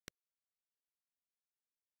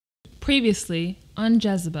Previously on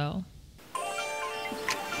Jezebel.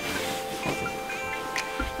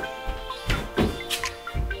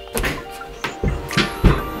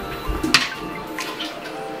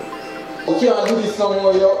 You can't do this no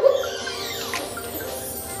more, yo.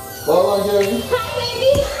 Well on, Jermy. Hi,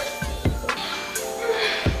 baby.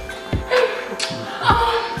 I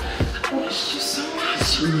missed you so much.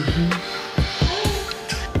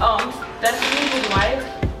 That's really his wife.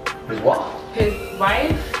 His what? His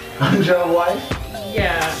wife? Andrew's wife?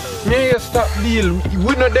 Yeah. Me you stop deal.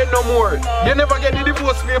 We not dead no more. No. You never get the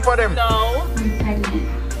divorce paper for them. No. I'm pregnant.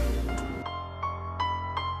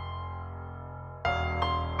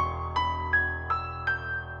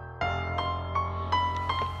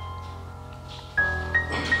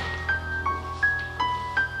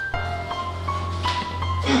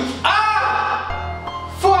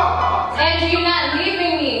 Fuck! Andrew, you're not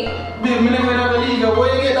leaving me. Babe, me never leave you.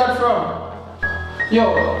 Where you get that from? Yo,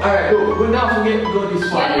 alright, look, we're not forget to go this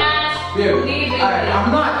far. You're not Babe, leaving alright, me.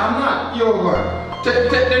 I'm not. Yo, man. Take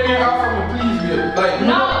them here out from me, please, babe. Like,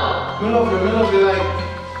 No. Me love you, like,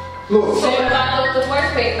 look. So what about those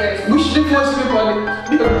divorce papers? Which divorce paper?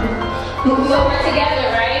 So we're together,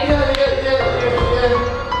 right? Yeah, we're together.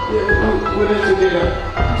 Go ahead and cook some dinner.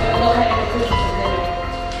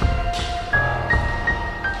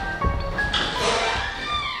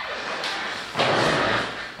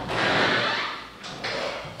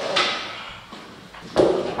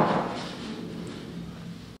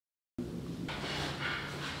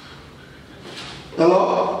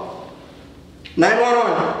 Hello?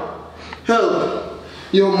 911. Help.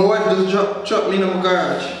 Yo, my wife just dropped me in my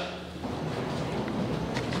garage.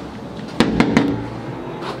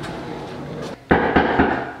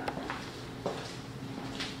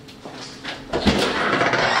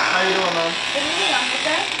 How you doing,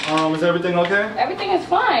 man? Is everything okay? Everything is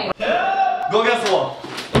fine. Go guess what?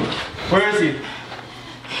 Where is he?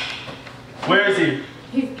 Where is he?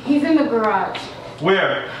 He's in the garage.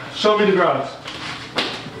 Where? Show me the garage.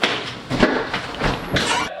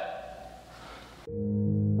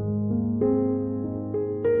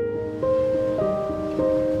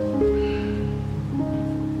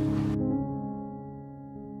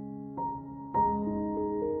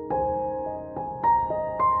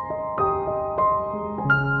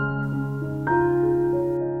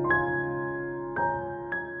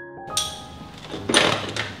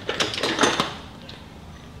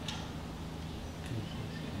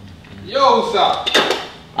 Yo, sir.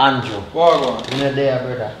 Andrew, What on? you know there,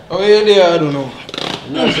 brother. Oh, yeah, there, I don't know.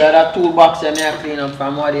 You know, so that toolbox I clean up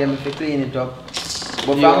from one day, I clean it up.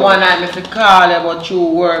 But Yeah. from one night, I call you about you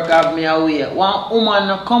work, have me away. One woman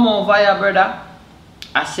no come over here, brother.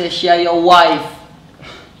 I say she are your wife.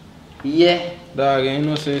 Yeah. Dog, you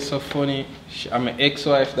know, say it's so funny. I'm an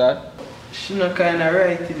ex-wife, that. She not kind of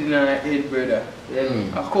right in her head, brother. You mean?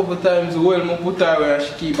 A couple times, well, I put her away and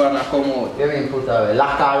she keep on come out. You mean put her away?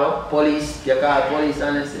 Lock her up, police, you call police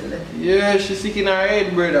and they say that. Yeah, she sick in her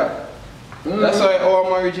head, brother. That's why our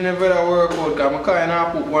marriage never work out, because I kind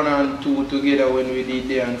of put 1 and 2 together when we did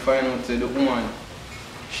there and find out say the woman.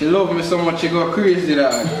 She love me so much, she go crazy,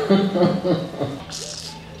 dog.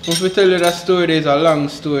 If we tell you that story, there's a long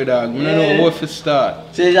story, dog. I don't know where to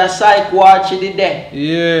start. So it's a psych ward she did there?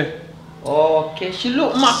 Yeah. Okay, she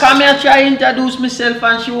look, come here try introduce myself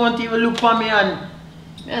and she won't even look for me and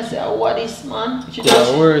I say, what is man? She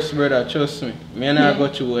The worst, brother, trust me. Me and I go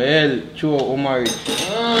through hell, through our marriage.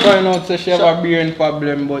 Find out that she have a brain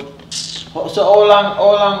problem, but So how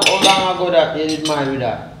long ago that you did marry with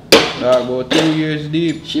her? about 2 years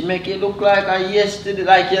deep. She make it look like a yesterday,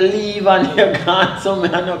 like you leave and you gone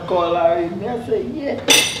somewhere and you call her in. I say, yeah.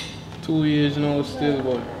 2 years now still,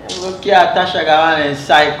 but Look here, Tasha go on and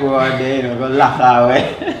psycho and then you know, go lock her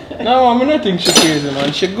away. no, I don't think she crazy,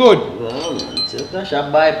 man. She good. So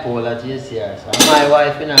Tasha bipolar to you see her. So my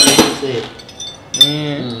wife, you know, what you say.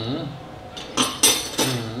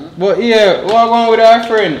 But yeah, what going with our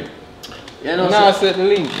friend? You know, Now I so, set the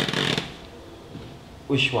link.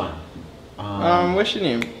 which one? What's your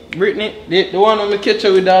name? Brittany? The one who me catch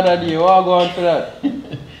her with the other day. What going for that?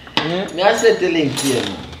 Yeah? Me I set the link here,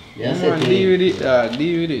 man. Yeah, I set the Deal link. with it,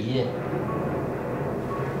 deal with it. Yeah.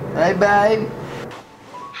 Hi, babe.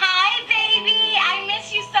 Hi, baby. I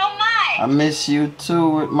miss you so much. I miss you too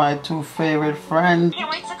with my 2 favorite friends.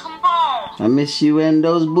 Can't wait to come home. I miss you and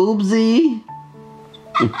those boobsy.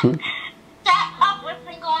 Shut up. What's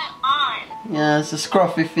been going on? Yeah, it's a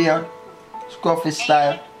scruffy feel. Scruffy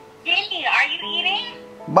style. Jamie, are you eating?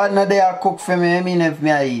 But now they are cook for me, I mean if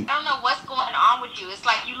me I eat. I don't know what's going on with you. It's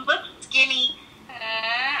like you look skinny.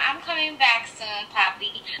 I'm coming back soon,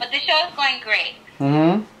 Poppy. But the show is going great.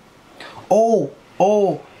 Oh,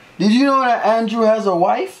 Did you know that Andrew has a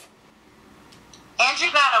wife? Andrew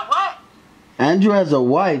got a what? Andrew has a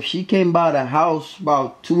wife. She came by the house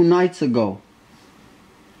about 2 nights ago.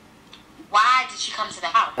 Why did she come to the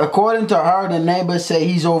house? According to her, the neighbors say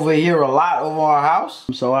he's over here a lot over our house.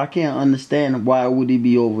 So I can't understand why would he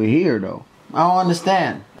be over here though. I don't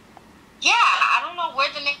understand. Yeah, I don't know where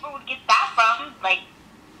the neighbor would get that from. Like,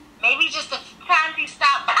 maybe just a few times he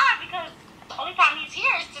stopped by because the only time he's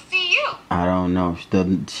here is to see you. I don't know.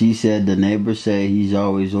 She said the neighbors say he's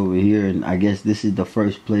always over here, and I guess this is the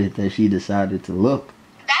first place that she decided to look.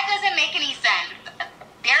 That doesn't make any sense.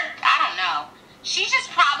 I don't know. She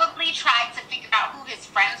just probably tried to figure out who his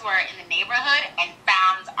friends were in the neighborhood and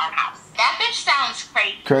found our house. That bitch sounds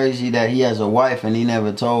crazy. Crazy that he has a wife and he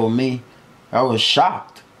never told me. I was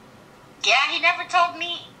shocked. Yeah, he never told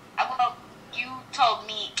me. Well, you told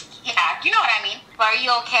me. Yeah, you know what I mean. But are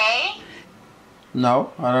you okay?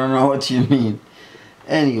 No, I don't know what you mean.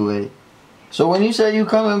 Anyway, so when you say you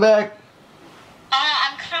coming back?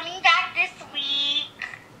 I'm coming back this week.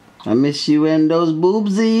 I miss you and those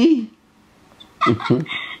boobsy.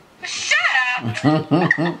 Shut up.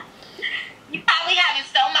 You probably having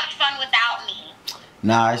so much fun without me.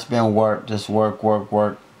 Nah, it's been work. Just work. You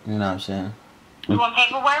know what I'm saying? You want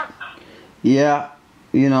paperwork? Yeah,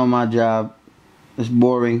 you know my job. It's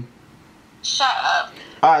boring. Shut up.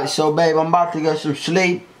 Alright, so babe, I'm about to get some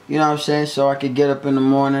sleep. You know what I'm saying? So I could get up in the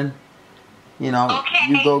morning. You know, okay.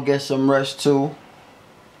 You go get some rest too.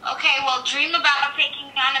 Okay, well, dream about taking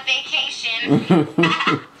me on a vacation.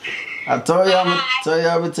 I told you I'm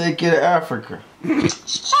gonna take you to Africa.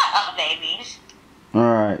 Shut up, baby.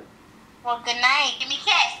 Alright. Well, good night. Give me a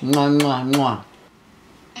kiss. Mwah, mwah, mwah.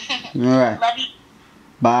 Alright. Love you.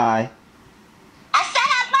 Bye. I said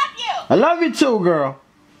I love you. I love you too, girl.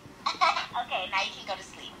 Okay, now you can go to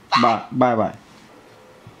sleep. Bye. Bye. Bye. Bye.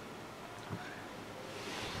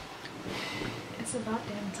 It's about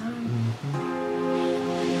damn time.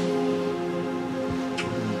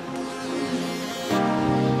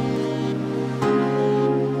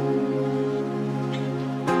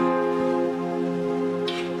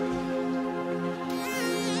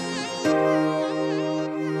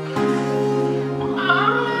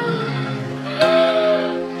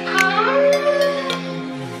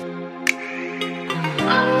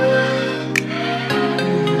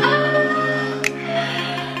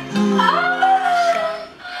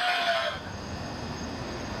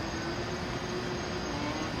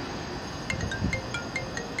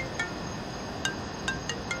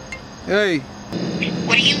 Hey.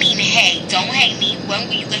 What do you mean, hey? Don't hate me. When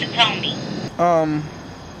were you gonna tell me?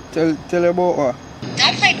 Tell you about what?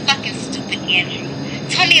 Don't play fucking stupid, Andrew.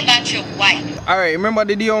 Tell me about your wife. Alright, remember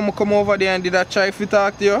the day when I come over there and did I try to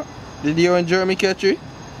talk to you? The day when Jermy catch you?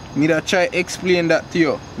 Me that try explain that to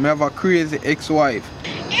you. Me have a crazy ex-wife.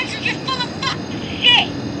 Andrew, you're full of fucking shit.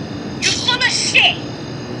 You're full of shit.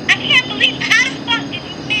 I can't believe how the fuck did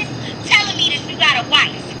you miss telling me that you got a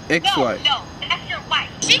wife? Ex-wife. No, that's your wife.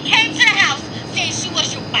 She came to the house saying she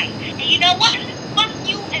was your wife. And you know what? Fuck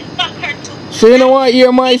you and fuck her too. So you don't want to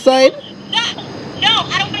hear my side? No,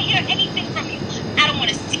 I don't want to hear anything from you. I don't want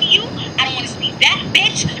to see you. I don't want to see that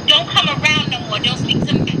bitch. Don't come around no more. Don't speak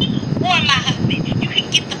to me or my husband. You can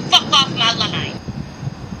get the fuck off my line.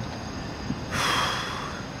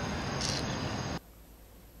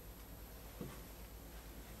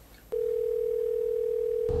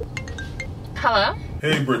 Hello?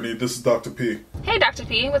 Hey Brittany, this is Dr. P. Hey, Dr.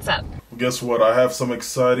 P, what's up? Guess what? I have some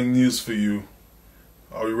exciting news for you.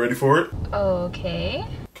 Are you ready for it? Okay.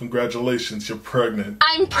 Congratulations, you're pregnant.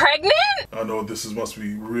 I'm pregnant? I know must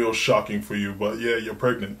be real shocking for you, but yeah, you're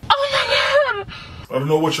pregnant. Oh my god! I don't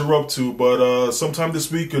know what you're up to, but sometime this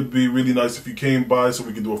week it'd be really nice if you came by so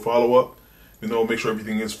we could do a follow-up. You know, make sure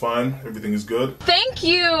everything is fine, everything is good. Thank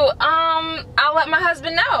you. I'll let my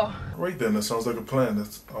husband know. Right then, that sounds like a plan.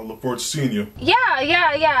 I'll look forward to seeing you.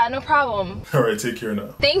 Yeah, no problem. Alright, take care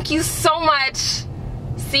now. Thank you so much.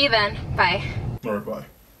 See you then. Bye. Alright, bye.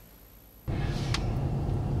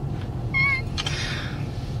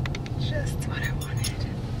 Just what I wanted.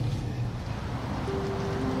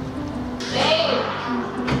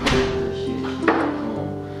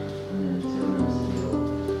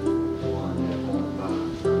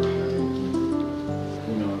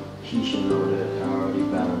 You know, he should know that I already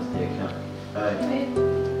balanced the account. Hey.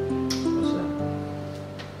 What's up?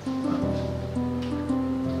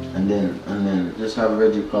 And then just have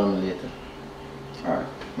Reggie call me later. Alright,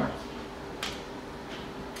 bye.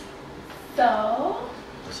 So,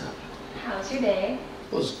 What's up? how's your day?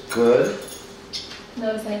 It was good.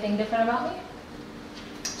 Notice anything different about me?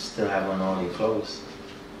 Still have on all your clothes.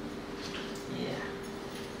 Yeah.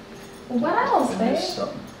 What else, I babe? missed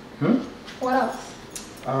something. What else?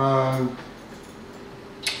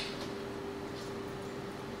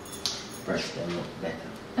 Breast them look better.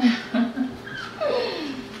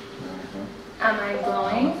 Am I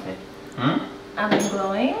glowing? Hmm? Am I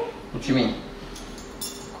glowing? What you mean?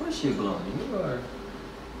 Of course you're glowing. You are a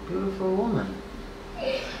beautiful woman.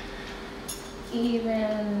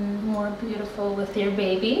 Even more beautiful with your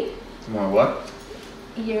baby. More what?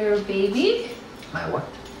 Your baby? My what?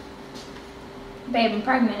 Babe, I'm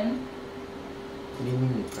pregnant. What do you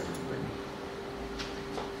mean you're pregnant, Brittany?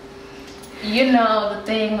 You know the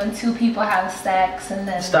thing when two people have sex and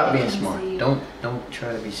then Stop they being smart. conceive. Don't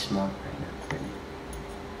try to be smart right now, Brittany.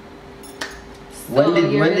 So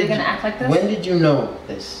you're really gonna act like this? When did you know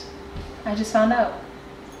this? I just found out.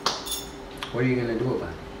 What are you gonna do about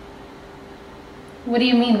it? What do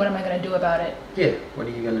you mean? What am I gonna do about it? Yeah, what are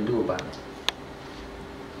you gonna do about it?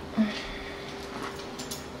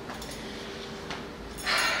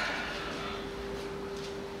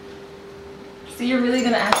 So you're really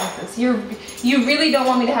gonna act like this? You really don't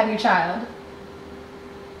want me to have your child?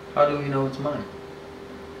 How do we know it's mine?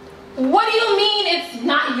 What do you mean it's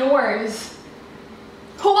not yours?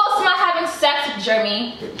 Who else am I having sex with,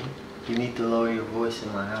 Jermy? You need to lower your voice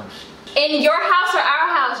in my house. In your house or our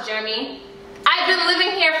house, Jermy? I've been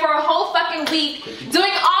living here for a whole fucking week,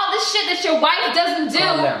 doing all the shit that your wife doesn't do.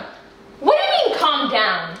 Calm down. What do you mean, calm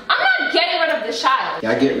down? I'm not getting rid of the child.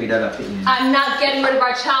 Yeah, get rid of that picture. I'm not getting rid of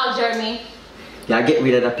our child, Jeremy. Yeah, get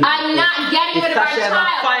rid of that picture. I'm not getting rid of our child.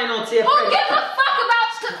 Final tape. Who gives a fuck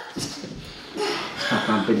about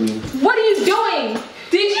What are you doing?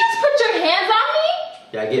 Did you just put your hands on me?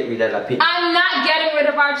 Yeah, get rid of that picture. I'm not getting rid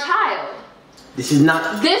of our child. This is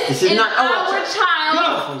not. This is not our child.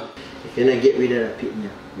 No. If you're not get rid of that picture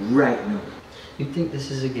right now, you think this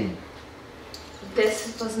is a game?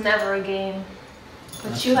 This was never a game.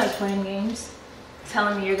 But you like playing games.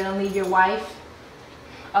 Telling me you're gonna leave your wife.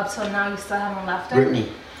 Up till now you still haven't left her. Brittany.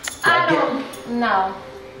 I don't know.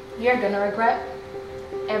 You're gonna regret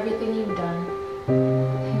everything you've done. You're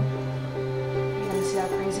gonna see how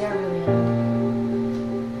crazy I really am.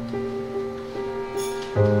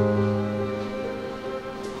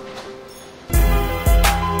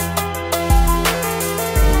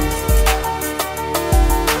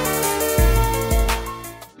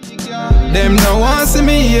 Them no want see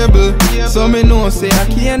me able, so me know say I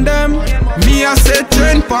can't them. Me I set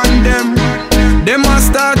trend pon them. Them a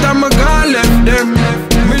start and me gone left them.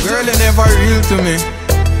 Me girl they never real to me.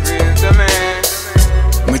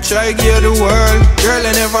 Me try give the world, girl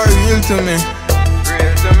they never real to me.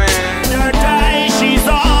 She's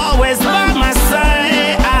always by my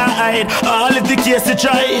side. All of the case to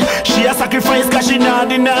try, she a sacrifice 'cause she not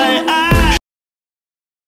deny.